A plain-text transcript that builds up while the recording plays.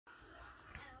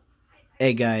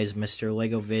Hey guys, Mr.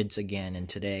 Lego Vids again, and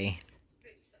today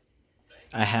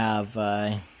I have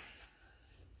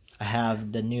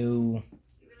the new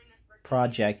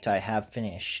project I have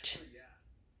finished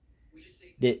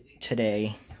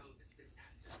today,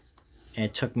 and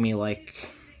it took me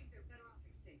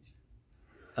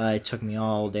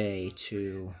all day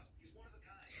to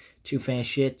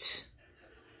finish it.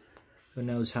 Who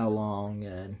knows how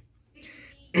long?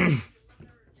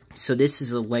 So this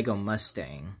is a Lego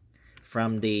Mustang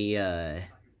from the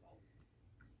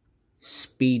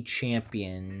Speed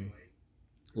Champion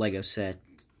Lego set,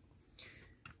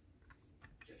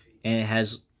 and it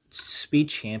has Speed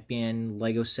Champion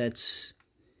Lego sets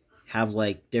have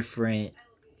different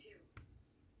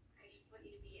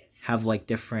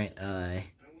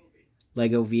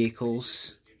Lego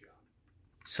vehicles,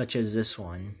 such as this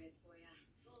one.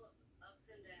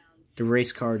 The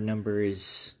race car number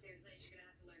is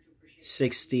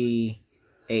 68.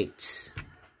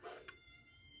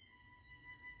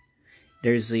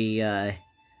 There's the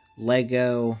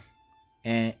Lego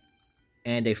and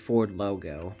a Ford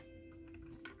logo.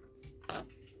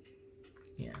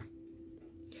 Yeah.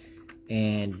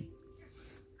 And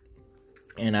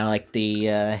I like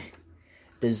the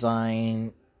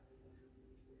design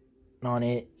on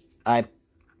it.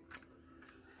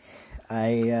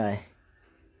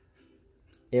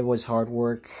 It was hard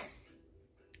work.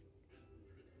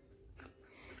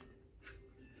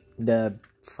 The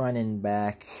front and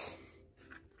back,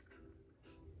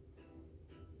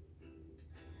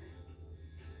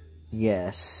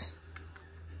 yes.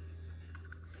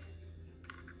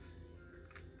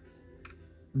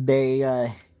 They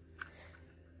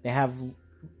have,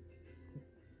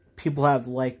 people have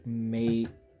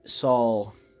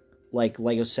saw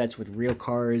Lego sets with real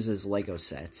cars as Lego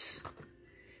sets,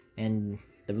 and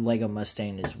the Lego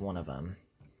Mustang is one of them.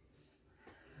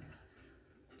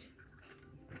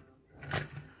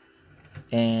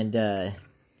 And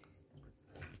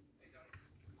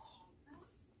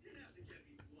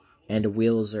the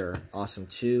wheels are awesome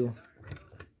too.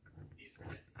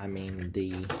 I mean,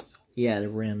 the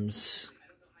rims.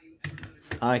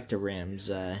 I like the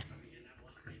rims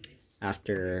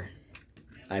after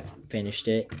I finished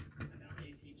it.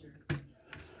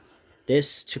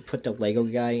 This, to put the Lego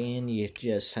guy in, you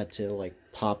just had to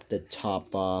pop the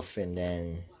top off and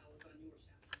then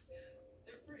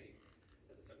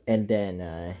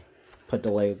put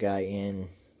the Lego guy in.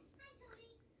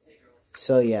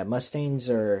 So yeah, Mustangs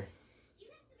are,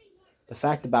 the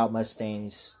fact about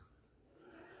Mustangs,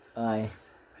 the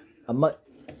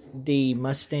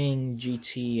Mustang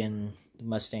GT and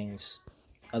the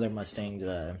other Mustangs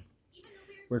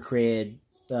were created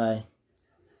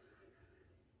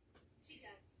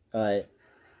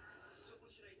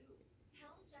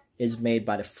is made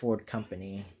by the Ford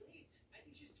company.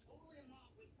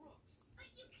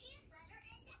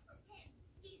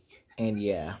 And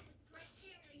yeah,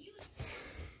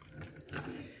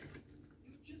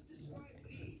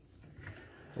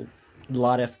 a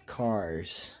lot of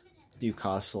cars do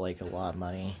cost a lot of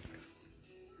money.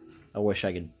 I wish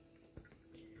I could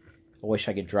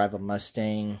drive a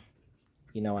Mustang.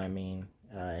 You know what I mean?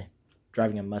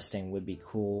 Driving a Mustang would be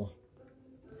cool,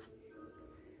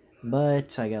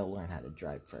 but I gotta learn how to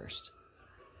drive first,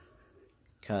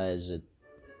 cause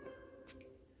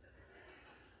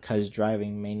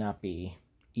driving may not be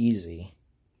easy.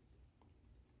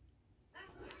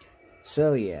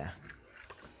 So yeah,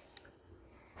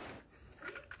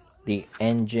 the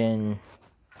engine,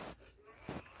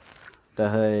 the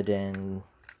hood, and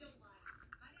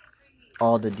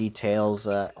all the details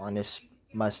on this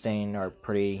Mustang are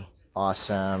pretty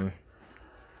awesome.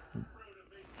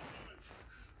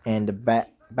 And the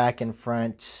back and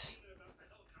front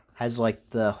has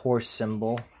the horse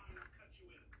symbol.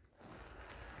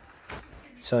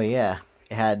 So yeah,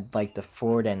 it had the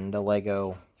Ford and the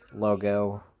Lego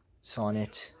logo on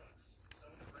it.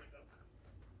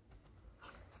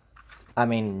 I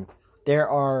mean, there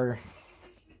are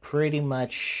pretty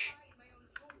much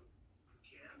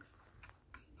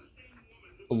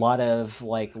a lot of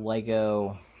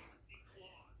Lego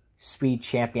Speed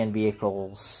Champion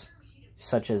vehicles,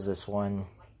 such as this one.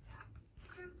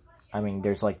 I mean,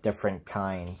 there's different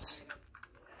kinds.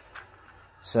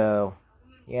 So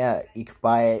yeah, you could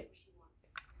buy it.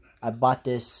 I bought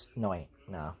this.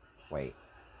 Wait.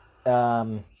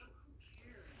 I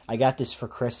got this for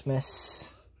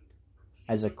Christmas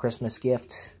as a Christmas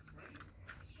gift,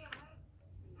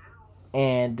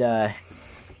 and the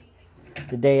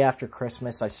day after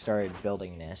Christmas, I started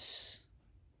building this.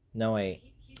 No,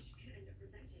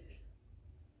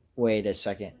 wait a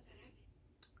second.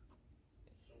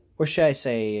 Or should I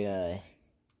say,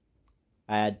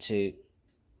 I had to.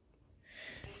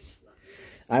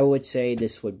 I would say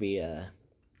this would be a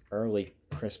early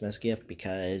Christmas gift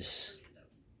because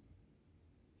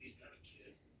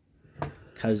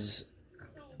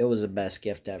it was the best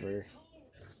gift ever.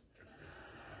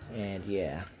 And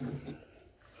yeah,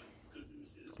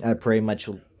 I pretty much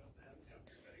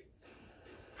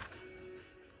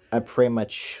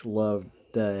loved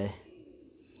the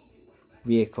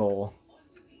vehicle,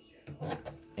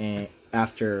 and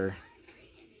after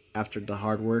the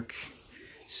hard work.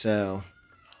 So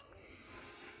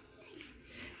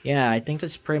yeah, I think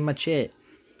that's pretty much it.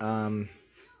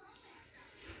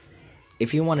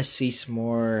 If you want to see some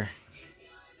more,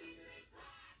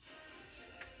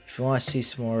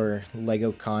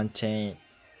 Lego content,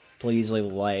 please leave a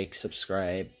like,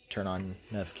 subscribe, turn on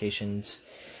notifications.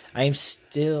 I am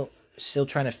still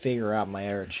trying to figure out my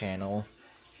other channel.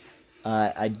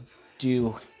 I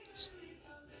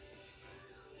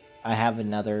have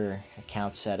another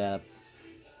account set up,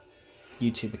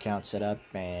 YouTube account set up,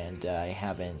 and I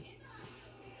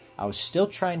was still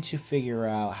trying to figure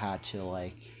out how to,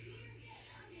 like,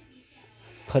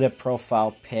 put a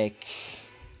profile pic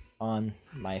on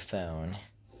my phone,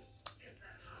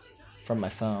 from my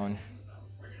phone.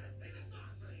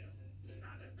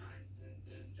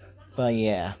 But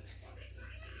yeah,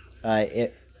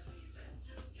 as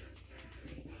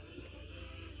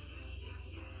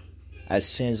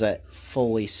soon as I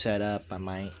fully set up, I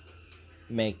might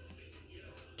make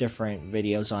different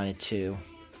videos on it too.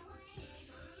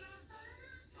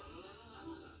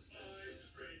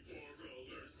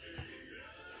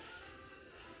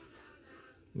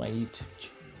 My YouTube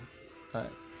channel.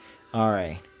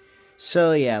 Alright.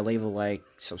 So yeah, leave a like,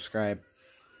 subscribe,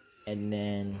 and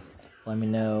then let me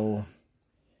know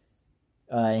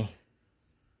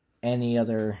any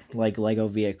other, like, Lego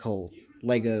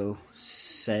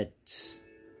sets.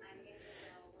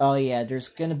 Oh yeah, there's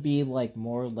gonna be, like,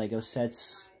 more Lego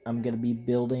sets I'm gonna be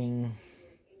building,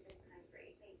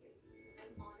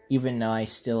 even though I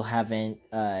still haven't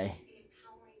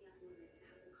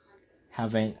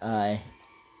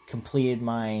completed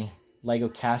my Lego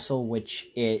castle, which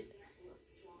it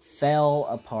fell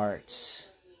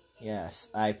apart. Yes,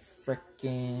 I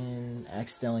freaking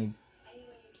accidentally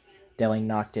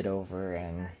knocked it over,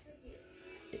 and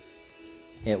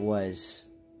it was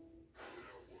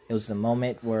the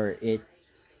moment where it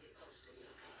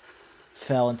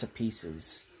fell into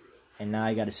pieces, and now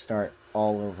I gotta start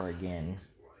all over again.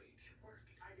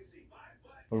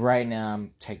 But right now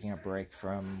I'm taking a break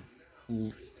from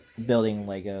building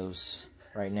Legos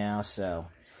right now, so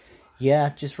yeah,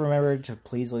 just remember to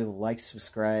please leave a like,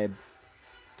 subscribe,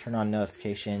 turn on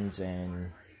notifications,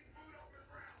 and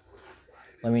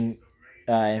let me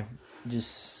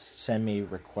just send me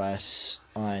requests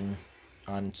on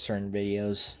certain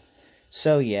videos.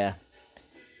 So yeah,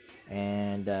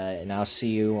 and I'll see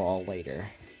you all later.